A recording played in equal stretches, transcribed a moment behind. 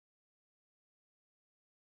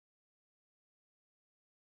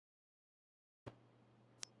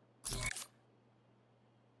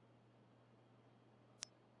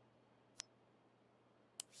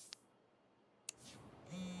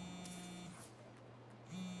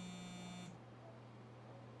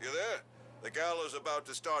The gala's about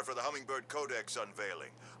to start for the Hummingbird Codex unveiling.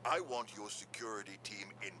 I want your security team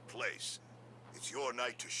in place. It's your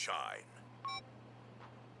night to shine.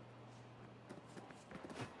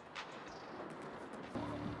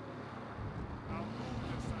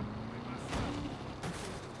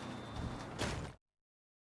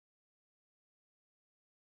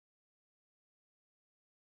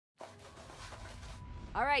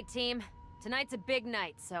 All right, team. Tonight's a big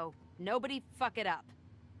night, so nobody fuck it up.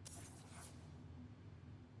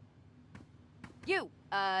 You,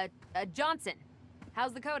 Johnson.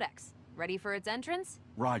 How's the Codex? Ready for its entrance?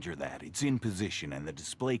 Roger that. It's in position, and the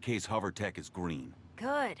display case hover tech is green.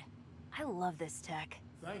 Good. I love this tech.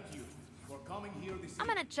 Thank you for coming here this I'm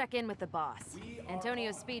gonna check in with the boss.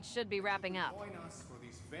 Antonio's speech should be wrapping up. Join us for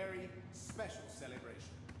this very special celebration.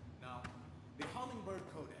 Now, the Hummingbird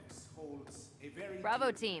Codex holds a very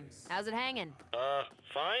Bravo team. How's it hanging?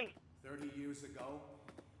 Fine. 30 years ago,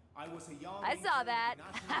 I was a young I saw intern that.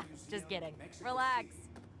 at the National Museum Just kidding. in Mexico Relax. City,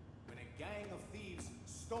 when a gang of thieves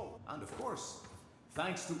stole. And of course,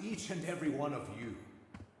 thanks to each and every one of you,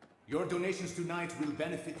 your donations tonight will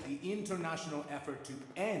benefit the international effort to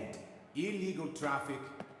end illegal traffic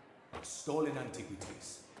of stolen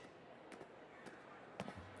antiquities.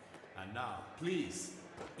 And now, please,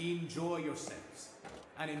 enjoy yourselves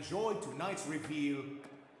and enjoy tonight's reveal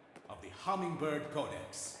of the Hummingbird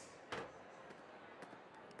Codex.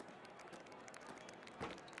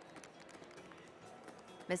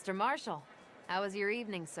 Mr. Marshall, how was your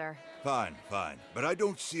evening, sir? Fine, fine. But I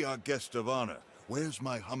don't see our guest of honor. Where's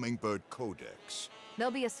my Hummingbird Codex?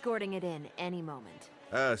 They'll be escorting it in any moment.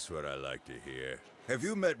 That's what I like to hear. Have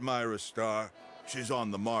you met Myra Starr? She's on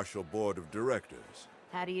the Marshall Board of Directors.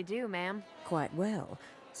 How do you do, ma'am? Quite well.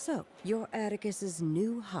 So, you're Atticus's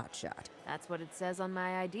new hotshot. That's what it says on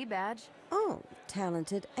my ID badge. Oh,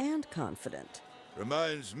 talented and confident.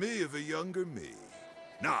 Reminds me of a younger me.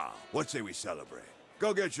 Now, what say we celebrate?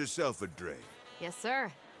 Go get yourself a drink. Yes,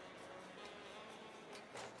 sir.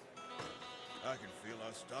 I can feel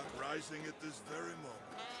our stock rising at this very moment.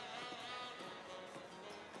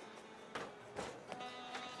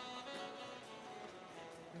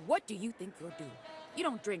 What do you think you're doing? You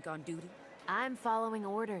don't drink on duty. I'm following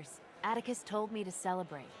orders. Atticus told me to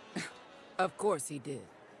celebrate. Of course he did.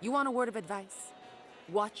 You want a word of advice?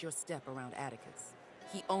 Watch your step around Atticus.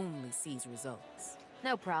 He only sees results.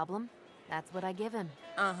 No problem. That's what I give him.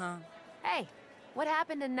 Uh-huh. Hey, what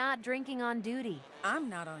happened to not drinking on duty? I'm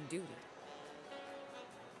not on duty.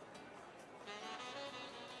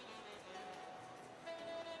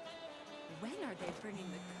 When are they bringing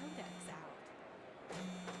the Codex out?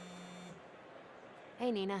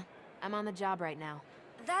 Hey, Nina. I'm on the job right now.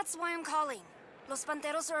 That's why I'm calling. Los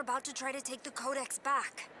Panteros are about to try to take the Codex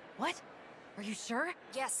back. What? Are you sure?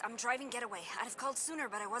 Yes, I'm driving getaway. I'd have called sooner,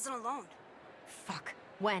 but I wasn't alone. Fuck.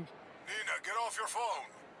 When? Nina, get off your phone.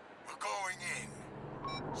 We're going in.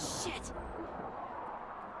 Shit!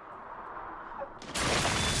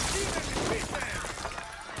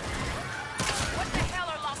 What the hell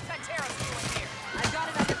are Los Panteros doing here? I got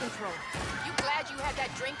it under control. You glad you had that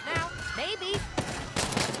drink now? Maybe.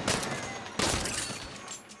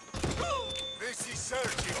 This is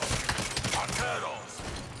Sergio. Panteros.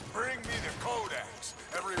 Bring me the Codex.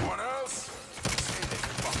 Everyone else, say they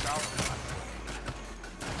can fuck out of my way.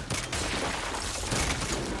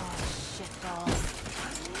 Oh, shit balls.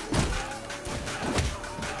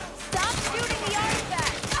 Stop shooting the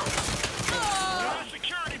artifact!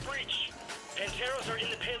 Security breach! Panteros are in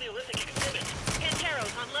the Paleolithic exhibit.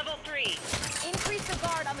 Panteros on level 3. Increase the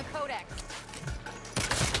guard on the Codex.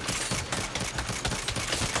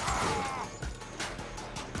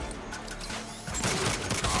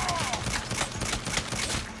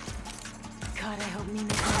 God, I hope Nina's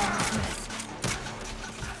not in this mess.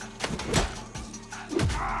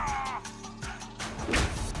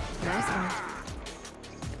 Nice one.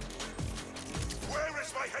 Where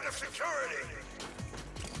is my head of security?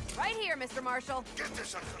 Right here, Mr. Marshall. Get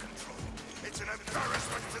this under control. It's an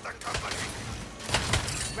embarrassment to the company.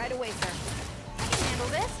 Right away, sir. I can handle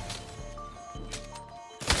this.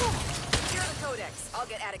 Secure the Codex. I'll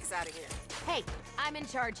get Atticus out of here. Hey, I'm in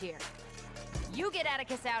charge here. You get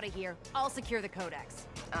Atticus out of here, I'll secure the Codex.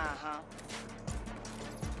 Uh-huh.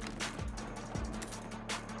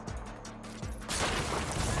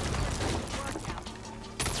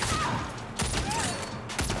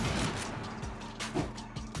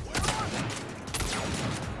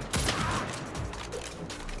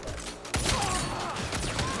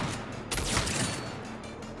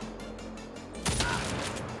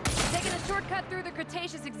 Taking a shortcut through the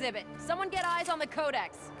Cretaceous exhibit. Someone get eyes on the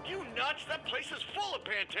Codex. You nuts? That place is full of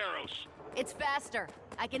Panteros. It's faster.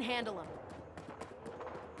 I can handle them.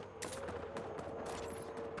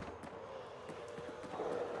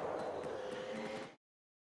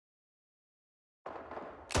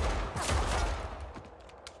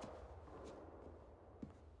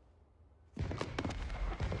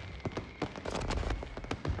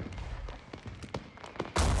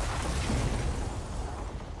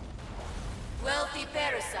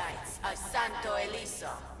 parasites of Santo Eliso.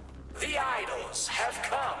 The idols have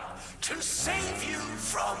come to save you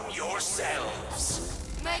from yourselves.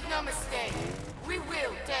 Make no mistake, we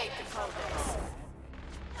will take the Codex.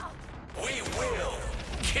 We will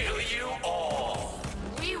kill you all.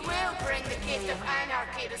 We will bring the gift of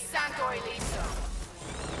anarchy to Santo Eliso.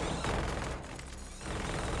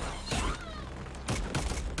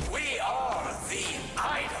 We are the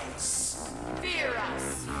idols. Fear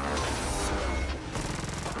us.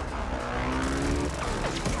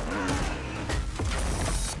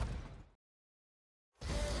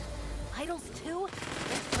 Idols too?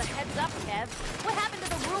 Thanks for the heads up, Kev. What happened to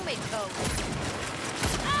the roommate code?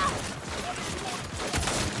 Ah!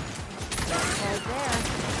 Right there.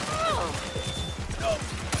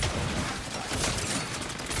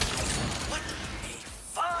 What a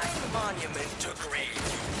fine monument to greed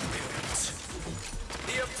you built.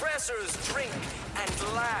 The oppressors drink and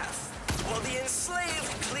laugh, while the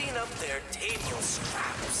enslaved clean up their table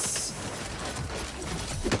scraps.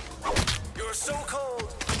 Your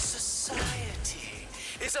so-called society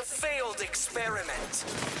is a failed experiment.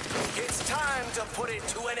 It's time to put it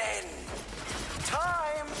to an end.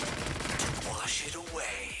 Time to wash it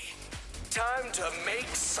away. Time to make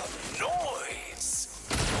some noise.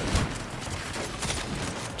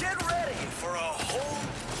 Get ready for a whole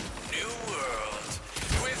new world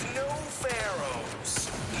with no pharaohs,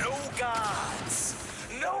 no gods,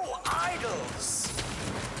 no idols,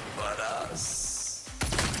 but us.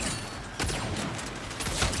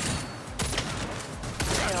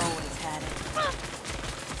 I always had it.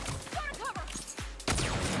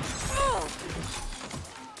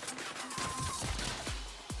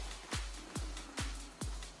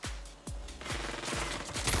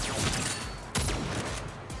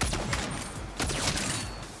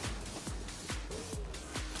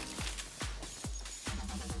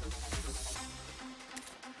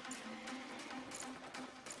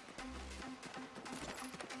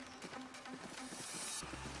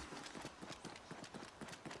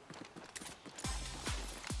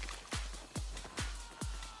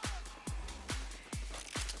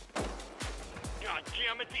 God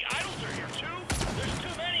damn it, the idols are here too? There's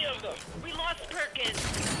too many of them. We lost Perkins.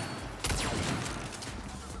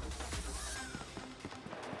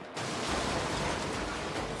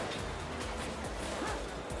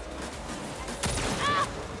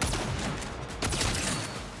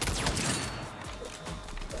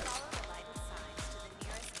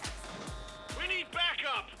 We need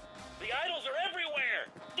backup. The idols are everywhere.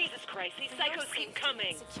 Jesus Christ, these psychos keep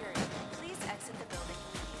coming. Security. Please exit the building.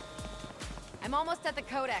 I'm almost at the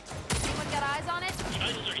Codex. Anyone got eyes on it? The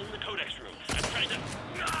idols are in the Codex room. I'm trying to...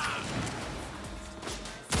 Ah!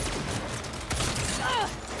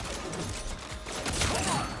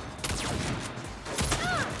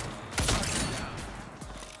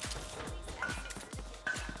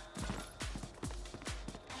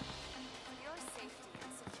 For your safety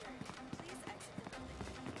and security, please exit the building.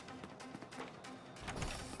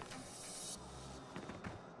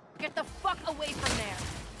 Get the fuck away from there!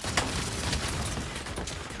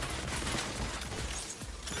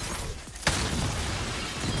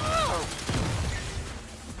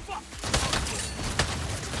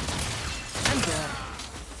 I'm good.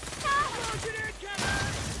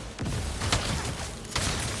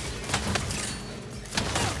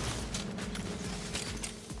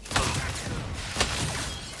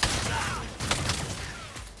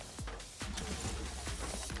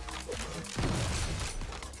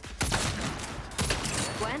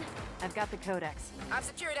 Gwen, I've got the Codex. I've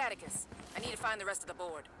secured Atticus. I need to find the rest of the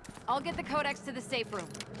board. I'll get the Codex to the safe room.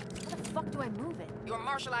 How the fuck do I move it? Your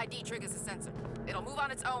martial ID triggers a sensor. It'll move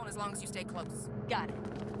on its own as long as you stay close. Got it.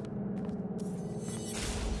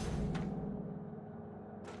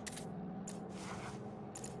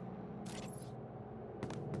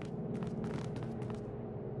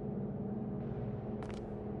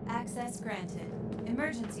 Access granted.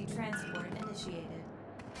 Emergency transport initiated.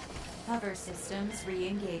 Hover systems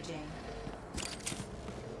re-engaging.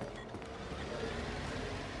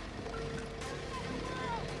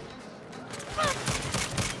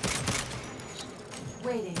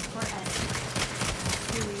 Waiting for escort.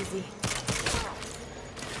 Too easy.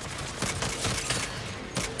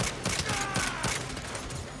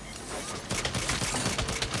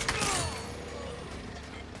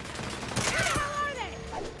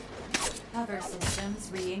 Hover systems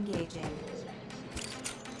re-engaging.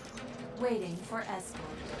 Waiting for escort.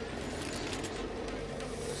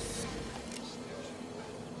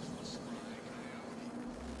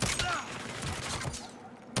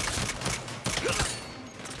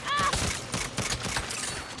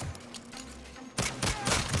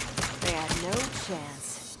 They had no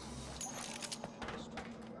chance.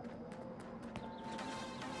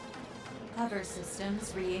 Hover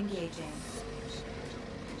systems re-engaging.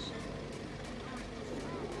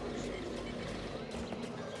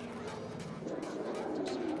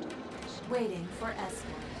 Waiting for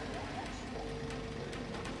escort.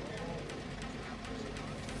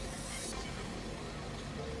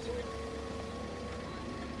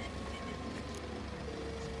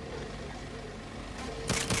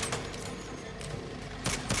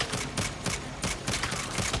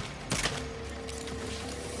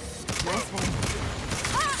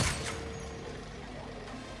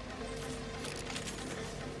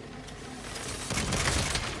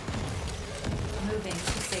 Moving to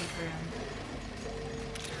safe room.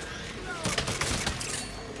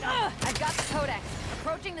 I've got the codex.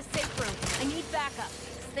 Approaching the safe room. I need backup.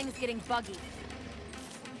 This thing's getting buggy.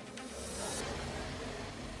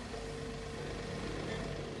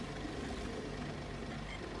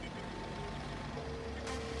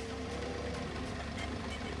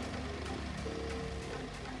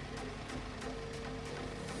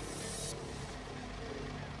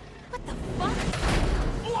 What the fuck?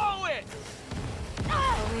 Blow it!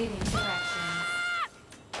 Awaiting directions.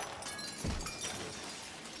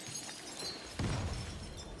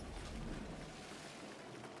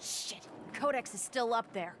 Shit. Codex is still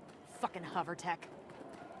up there. Fucking hover tech.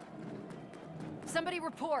 Somebody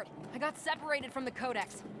report. I got separated from the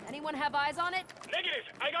codex. Anyone have eyes on it? Negative!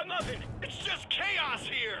 I got nothing! It's just chaos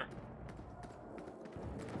here!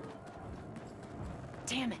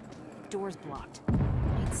 Damn it. Door's blocked.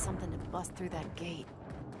 Need something to bust through that gate.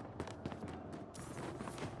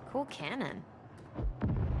 Cool cannon.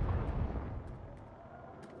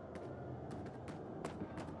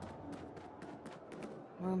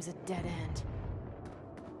 Room's a dead end.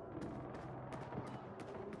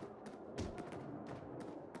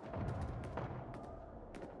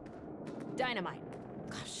 Dynamite.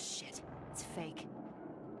 Oh, shit. It's fake.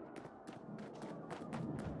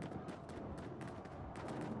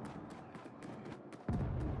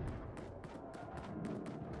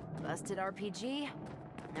 Busted RPG?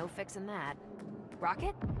 No fixing that.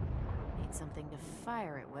 Rocket? Need something to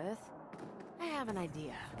fire it with. I have an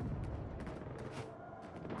idea.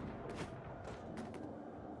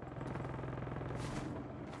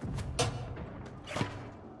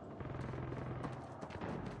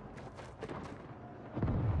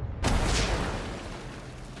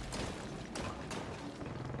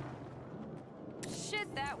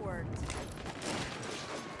 Shit, that worked. It's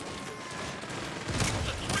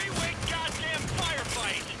a three-way goddamn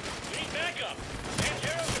firefight! We need backup!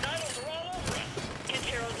 Anteros and idols are all over us!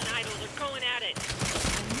 Anteros and idols are going at it!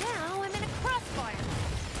 And now I'm in a crossfire.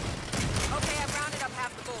 Okay, I've rounded up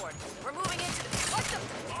half the board. We're moving into the... What the...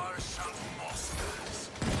 Martian monsters.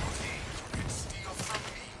 You think you can steal from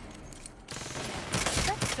me? Is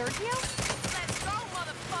that Sergio? Let's go,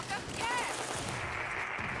 motherfucker! Yeah!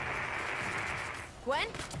 Gwen?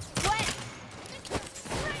 Gwen!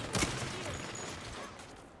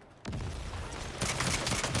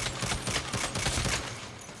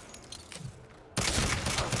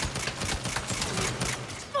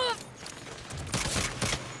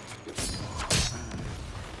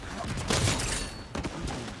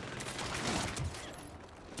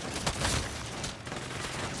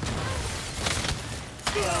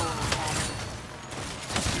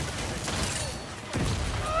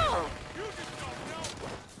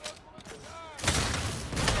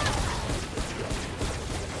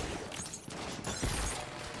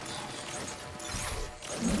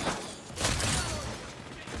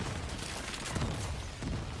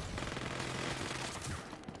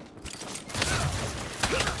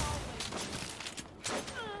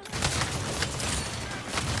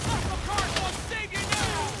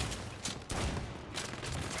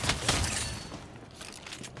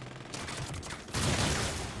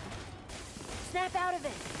 Snap out of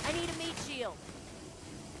it. I need a meat shield.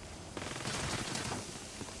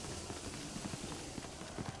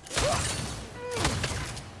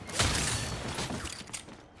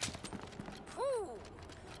 Whew!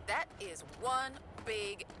 That is one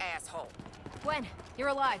big asshole. Gwen, you're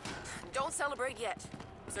alive. Don't celebrate yet.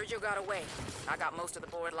 Sergio got away. I got most of the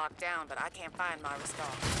board locked down, but I can't find my restore.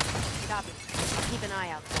 Copy. I'll keep an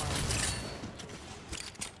eye out for him.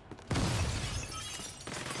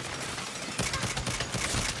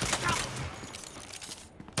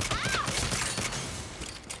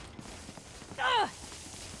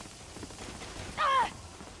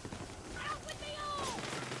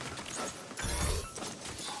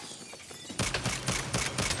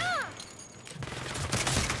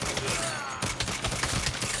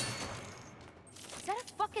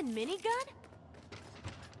 Minigun?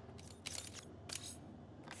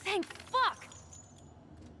 Thank fuck!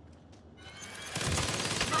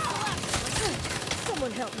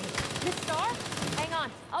 Someone help me. Miss Star? Hang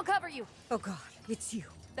on, I'll cover you. Oh God, it's you.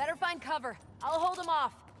 Better find cover. I'll hold him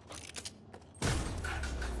off.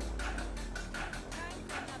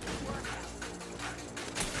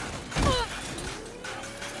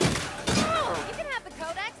 You can have the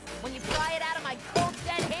Codex when you pry it out of my cold,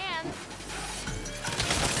 dead hands.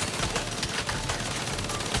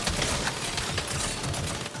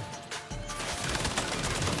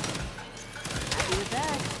 Happy with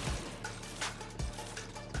that.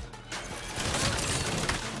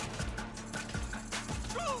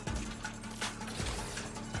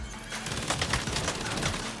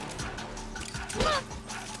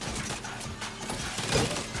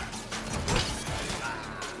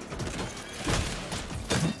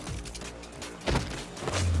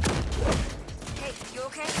 Hey, you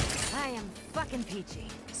okay? I am fucking peachy.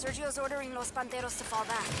 Sergio's ordering Los Panteros to fall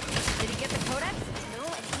back. Did he get the Codex? No,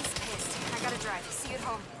 and he's pissed. I gotta drive. See you at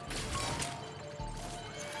home.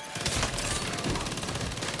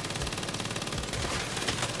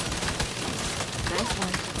 Nice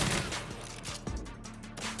one.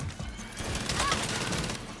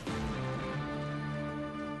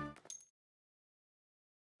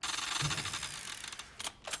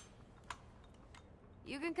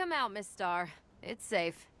 You can come out, Miss Star. It's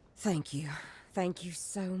safe. Thank you. Thank you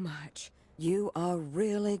so much. You are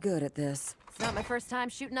really good at this. It's not my first time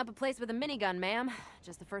shooting up a place with a minigun, ma'am.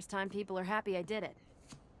 Just the first time people are happy I did it.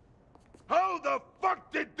 How the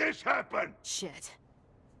fuck did this happen? Shit.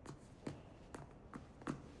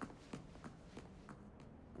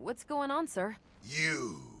 What's going on, sir?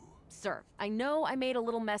 You. Sir, I know I made a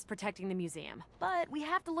little mess protecting the museum, but we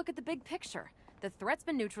have to look at the big picture. The threat's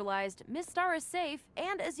been neutralized, Miss Star is safe,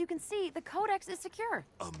 and as you can see, the Codex is secure.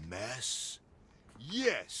 A mess?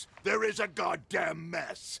 Yes, there is a goddamn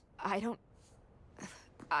mess. I don't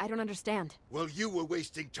understand. Well, you were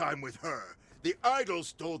wasting time with her. The idol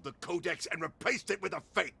stole the Codex and replaced it with a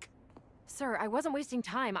fake. Sir, I wasn't wasting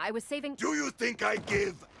time. I was saving— Do you think I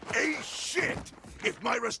give a shit if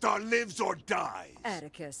Myra Star lives or dies?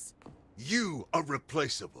 Atticus. You are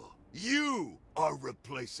replaceable. You are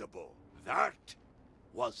replaceable. That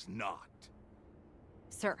was not.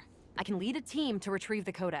 Sir, I can lead a team to retrieve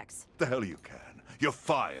the Codex. The hell you can. You're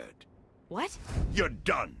fired. What? You're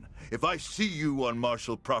done. If I see you on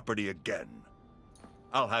Marshall property again,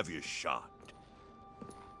 I'll have you shot.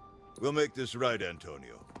 We'll make this right,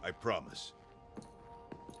 Antonio. I promise.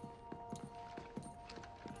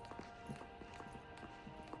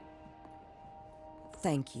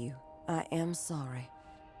 Thank you. I am sorry.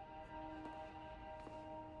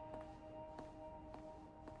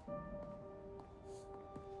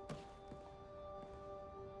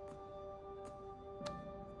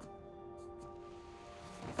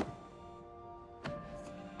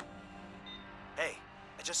 Hey,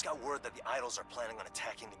 I just got word that the idols are planning on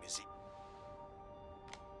attacking the museum.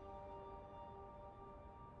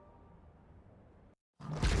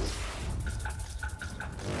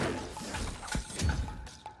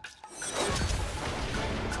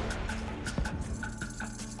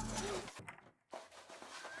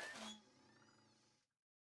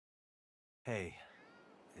 Hey,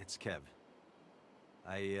 it's Kev.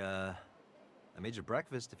 I made you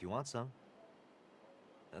breakfast if you want some.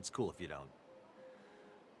 That's cool if you don't.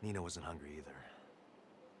 Nina wasn't hungry either.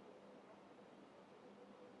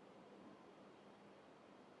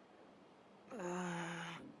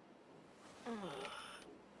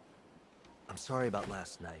 I'm sorry about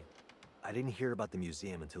last night. I didn't hear about the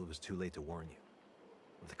museum until it was too late to warn you.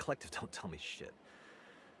 The Collective don't tell me shit.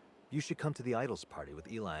 You should come to the Idols party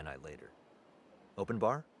with Eli and I later. Open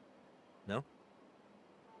bar? No?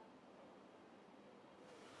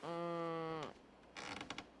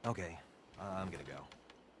 Okay, I'm gonna go.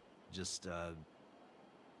 Just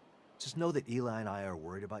know that Eli and I are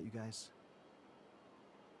worried about you guys.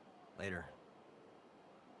 Later.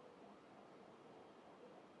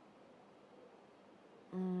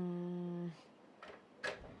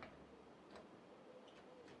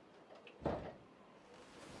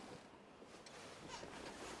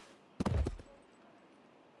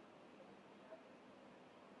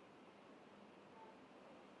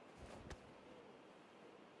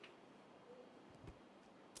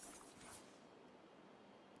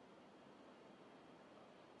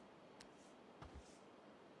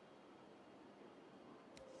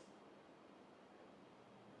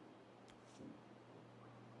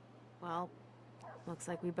 Well, looks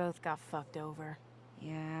like we both got fucked over.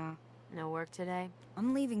 Yeah. No work today?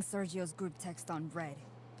 I'm leaving Sergio's group text on red.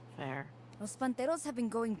 Fair. Los Panteros have been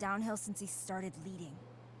going downhill since he started leading.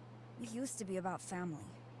 It used to be about family.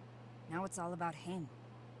 Now it's all about him.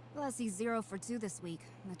 Plus, he's 0 for 2 this week.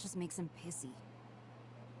 That just makes him pissy.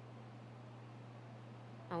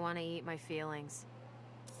 I want to eat my feelings.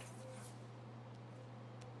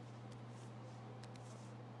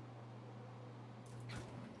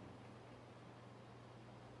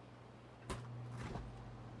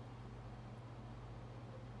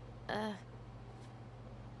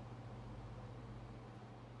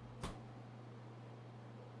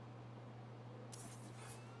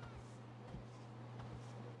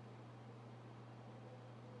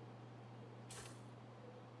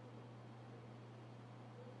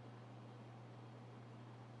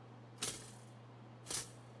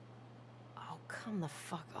 Oh, come the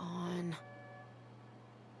fuck on.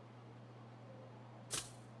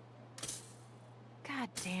 God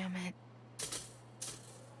damn it.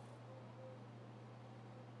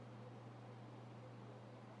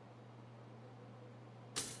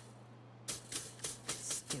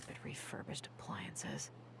 Stupid refurbished appliances.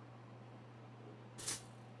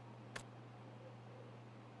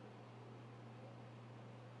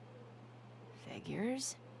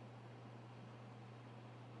 Figures?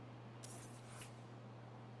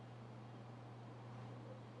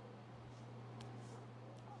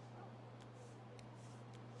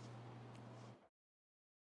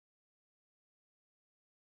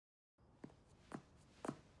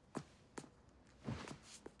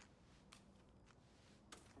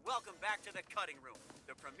 Welcome back to the cutting room,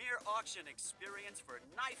 the premier auction experience for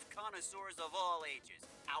knife connoisseurs of all ages.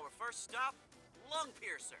 Our first stop, Lung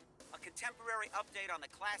Piercer, a contemporary update on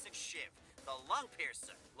the classic shiv, the Lung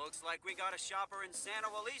Piercer. Looks like we got a shopper in San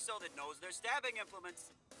Luis that knows their stabbing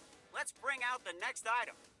implements. Let's bring out the next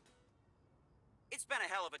item. It's been a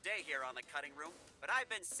hell of a day here on the cutting room, but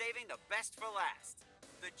I've been saving the best for last.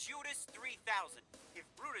 The Judas 3000. If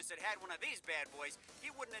Brutus had had one of these bad boys,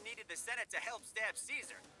 he wouldn't have needed the Senate to help stab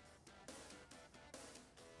Caesar.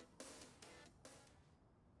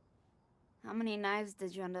 How many knives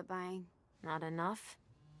did you end up buying? Not enough?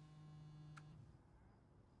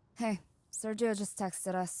 Hey, Sergio just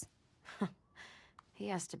texted us. He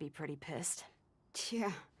has to be pretty pissed.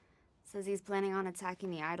 Yeah. Says he's planning on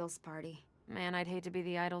attacking the Idols party. Man, I'd hate to be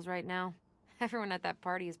the Idols right now. Everyone at that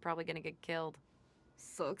party is probably gonna get killed.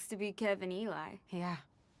 Sucks to be Kev and Eli. Yeah.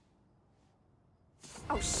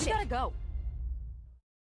 Oh shit! We gotta go!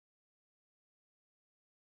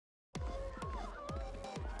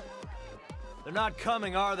 They're not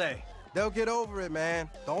coming, are they? They'll get over it, man.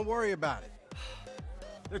 Don't worry about it.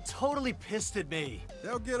 They're totally pissed at me.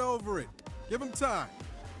 They'll get over it. Give them time.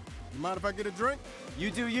 You mind if I get a drink?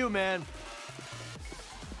 You do you, man.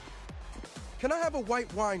 Can I have a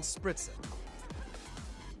white wine spritzer?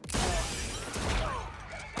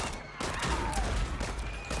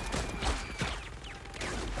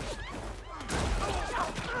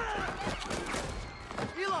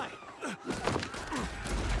 Eli!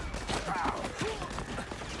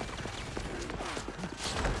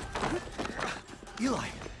 Eli,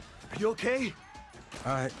 are you okay?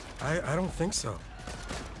 I don't think so.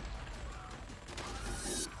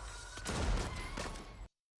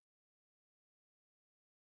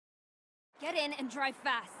 Get in and drive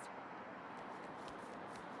fast.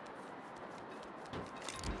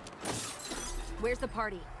 Where's the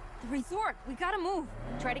party? The resort. We gotta move.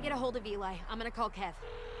 Try to get a hold of Eli. I'm gonna call Kev.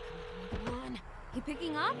 Come on. He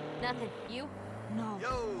picking up? Nothing. You? No.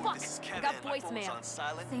 Yo, Fuck. this is I Kevin. got My phone's voicemail. on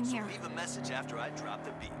silent, Same so here. leave a message after I drop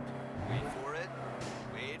the beep. Wait for it.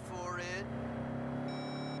 Wait for it.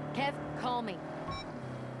 Kev, call me.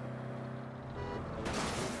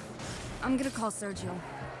 I'm gonna call Sergio.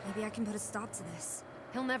 Maybe I can put a stop to this.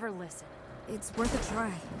 He'll never listen. It's worth a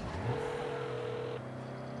try.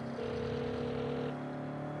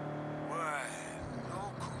 Well,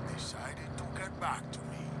 look who decided to get back to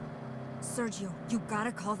me. Sergio, you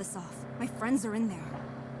gotta call this off. My friends are in there.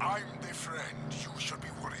 I'm the friend you should be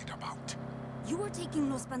worried about. You are taking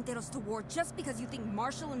Los Panteros to war just because you think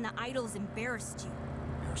Marshall and the Idols embarrassed you.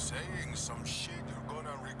 You're saying some shit you're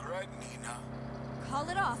gonna regret, Nina. Call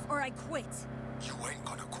it off or I quit. You ain't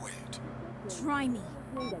gonna quit. Try me.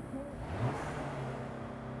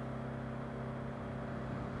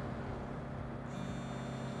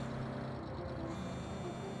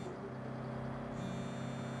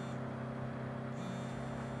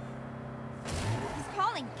 He's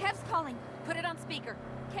calling. Kev's calling. Put it on speaker.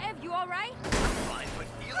 Kev, you all right? Fine, but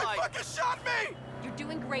Eli... They fucking shot me! You're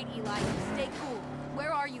doing great, Eli. Stay cool.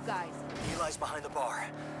 Where are you guys? Eli's behind the bar.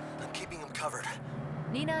 I'm keeping him covered.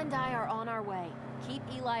 Nina and I are on our way. Keep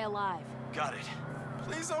Eli alive. Got it.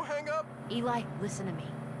 Please don't hang up. Eli, listen to me.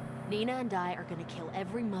 Nina and I are gonna kill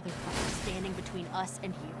every motherfucker standing between us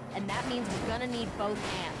and you. And that means we're gonna need both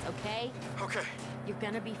hands, okay? Okay. You're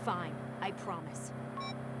gonna be fine. I promise.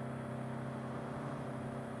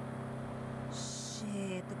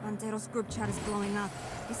 Shit, the Panteros group chat is blowing up.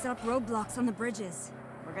 They set up roadblocks on the bridges.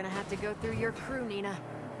 We're gonna have to go through your crew, Nina.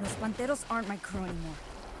 Los Panteros aren't my crew anymore.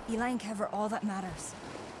 Eli and Kev are all that matters.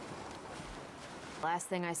 Last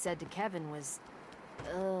thing I said to Kevin was,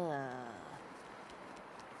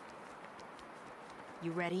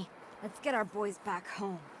 You ready? Let's get our boys back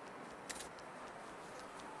home.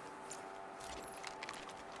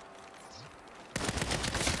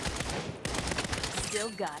 Still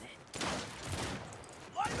got it.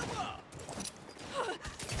 Light them up!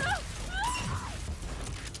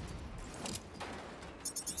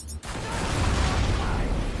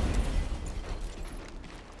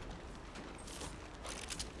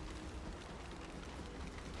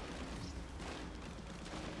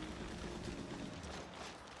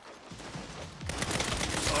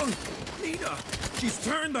 Nina! She's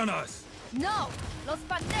turned on us! No! Los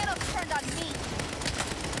Panteros turned on me!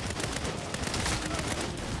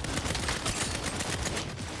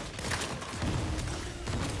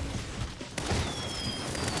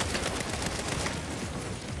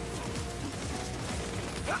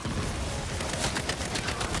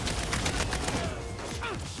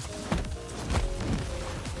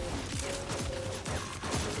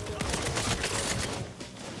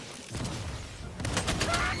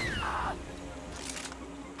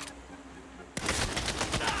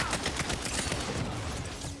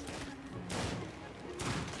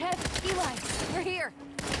 We're here!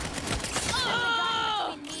 There's a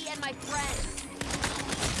guy between me and my friends!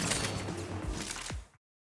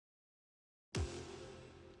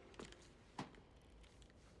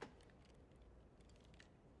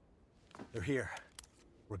 They're here.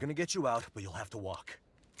 We're gonna get you out, but you'll have to walk.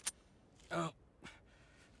 Oh.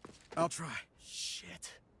 I'll try.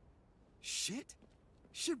 Shit. Shit?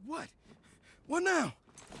 Shit what? What now?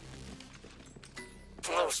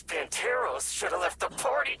 Los Panteros should have left the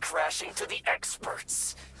party crashing to the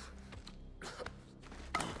experts.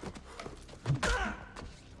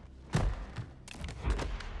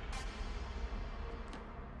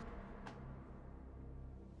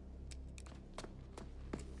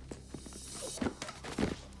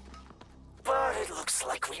 But it looks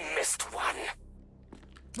like we missed one.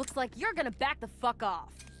 Looks like you're gonna back the fuck off.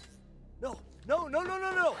 No.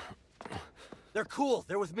 They're cool.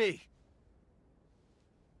 They're with me.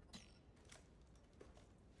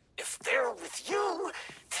 If they're with you,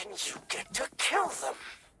 then you get to kill them.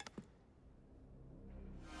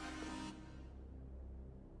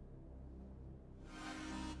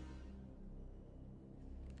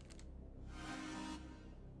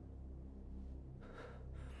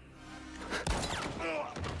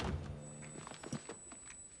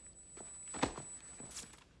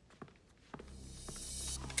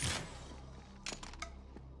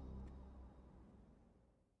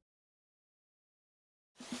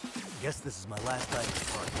 Guess this is my last night at the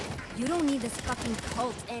party. You don't need this fucking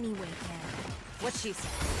cult anyway, Kev. What she said.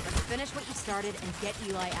 Let's finish what you started and get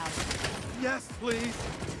Eli out of here. Yes, please.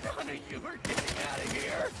 None of you are getting out of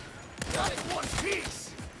here. Not in one piece.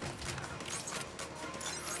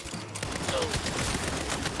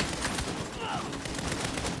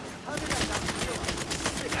 How did I not realize?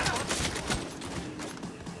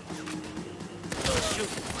 You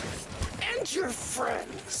and your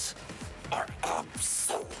friends are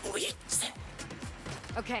obsolete.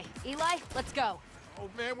 Okay, Eli, let's go. Oh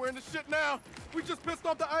man, we're in the shit now. We just pissed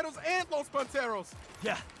off the Idols and Los Panteros.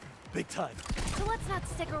 Yeah, big time. So let's not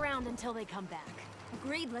stick around until they come back.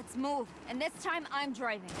 Agreed, let's move. And this time, I'm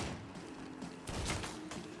driving.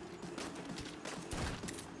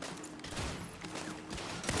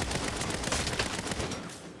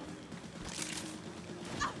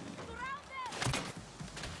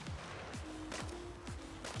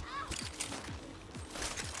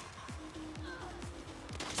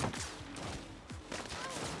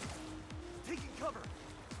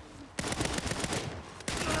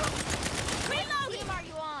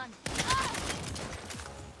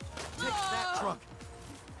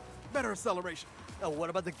 Better acceleration. Oh, what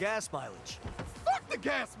about the gas mileage? Fuck the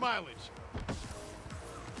gas mileage!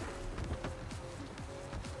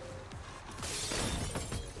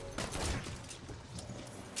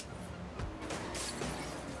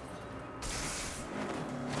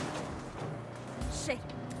 Shit,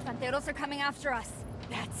 Panteros are coming after us.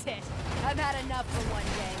 That's it. I've had enough for one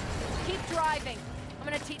day. Keep driving. I'm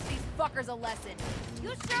gonna teach these fuckers a lesson.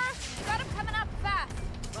 You sure? You got them coming up fast.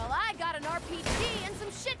 Well, I got an RPG and some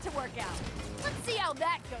shit to work out. Let's see how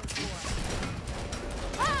that goes for us.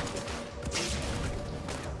 Ah!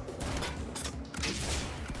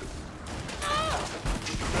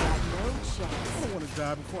 No chance. I don't want to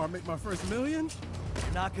die before I make my first million.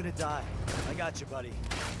 You're not gonna die. I got you, buddy.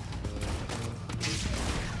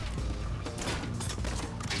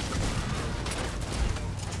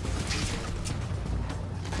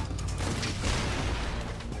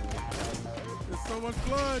 So much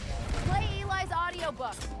blood. Play Eli's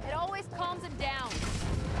audiobook. It always calms him down.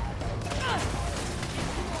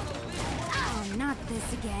 Oh, not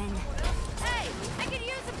this again. Hey, I could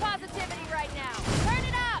use some positivity right now. Turn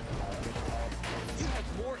it up! You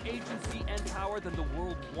have more agency and power than the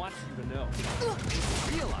world wants you to know.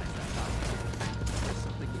 Realize that, there's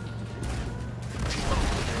something you need to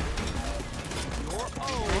do. Your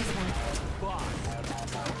own boss.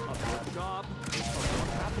 Of your job, of your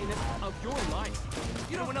happiness, of your life.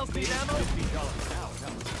 You know what else needs ammo? $15 an hour. No.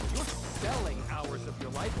 You're selling hours of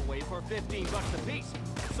your life away for $15 a piece.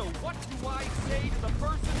 So what do I say to the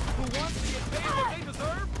person who wants to get paid what they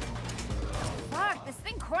deserve? Fuck, this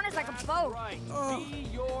thing corners like a boat. Right. Be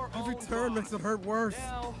your every own turn boss. makes it hurt worse.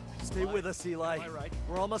 Now, Stay with us, Eli. right.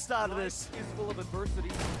 We're almost out of this. Life is full of adversity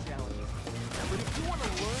and challenges. But if you want to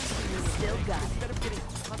learn from your Still mistakes got it. instead of getting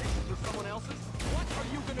punished for someone else's, what are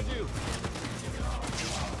you gonna do?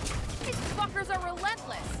 These fuckers are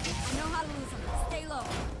relentless. I know how to lose them. Stay low.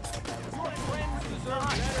 Your friends deserve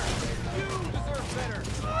better. You deserve better.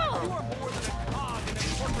 You are more than a cog in a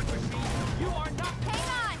corporate machine. You are not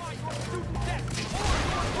Hang by your student debt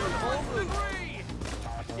or your university degree.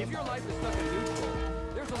 If your life is stuck in neutral,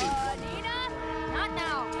 there's only one. Nina? Not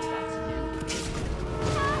now. That's you.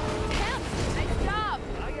 Tim, nice job.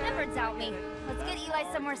 Never doubt me. Let's get Eli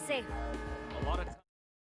somewhere safe. A lot of time.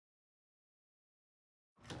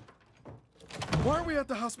 Why are we at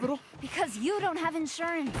the hospital? Because you don't have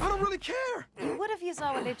insurance. I don't really care. You would if you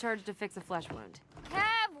saw what they charged to fix a flesh wound.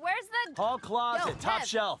 Kev, where's the... Hall closet, Yo, top Kev.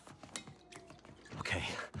 shelf. Okay,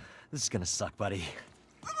 this is gonna suck, buddy.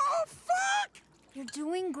 Oh, fuck! You're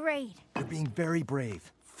doing great. You're being very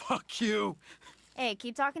brave. Fuck you. Hey,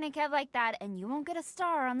 keep talking to Kev like that, and you won't get a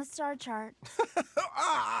star on the star chart.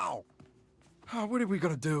 Ow! Oh, what are we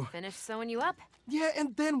gonna do? Finish sewing you up? Yeah,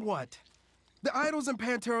 and then what? The Idols and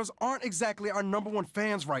Panteros aren't exactly our #1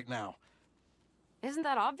 fans right now. Isn't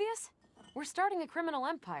that obvious? We're starting a criminal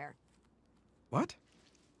empire. What?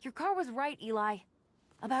 Your car was right, Eli.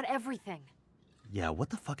 About everything. Yeah,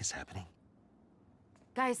 what the fuck is happening?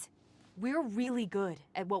 Guys, we're really good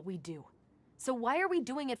at what we do. So why are we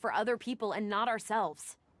doing it for other people and not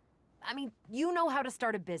ourselves? I mean, you know how to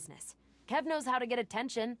start a business. Kev knows how to get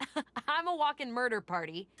attention. I'm a walking murder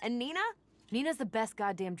party. And Nina? Nina's the best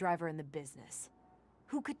goddamn driver in the business.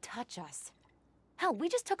 Who could touch us? Hell, we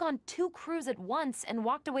just took on 2 crews at once and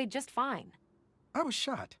walked away just fine. I was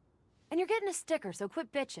shot. And you're getting a sticker, so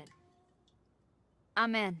quit bitching.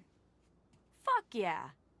 I'm in. Fuck yeah.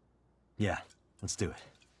 Yeah, let's do it.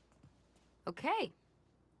 Okay.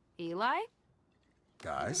 Eli?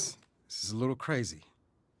 Guys, this is a little crazy.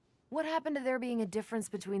 What happened to there being a difference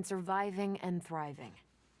between surviving and thriving?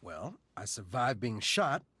 Well, I survived being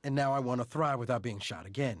shot, and now I want to thrive without being shot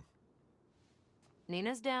again.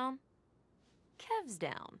 Nina's down. Kev's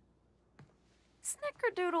down.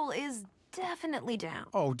 Snickerdoodle is definitely down.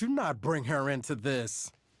 Oh, do not bring her into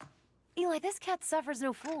this. Eli, this cat suffers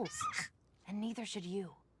no fools. And neither should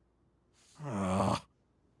you. Ugh.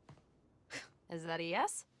 Is that a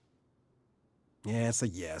yes? Yeah, it's a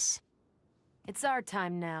yes. It's our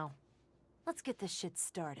time now. Let's get this shit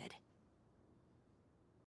started.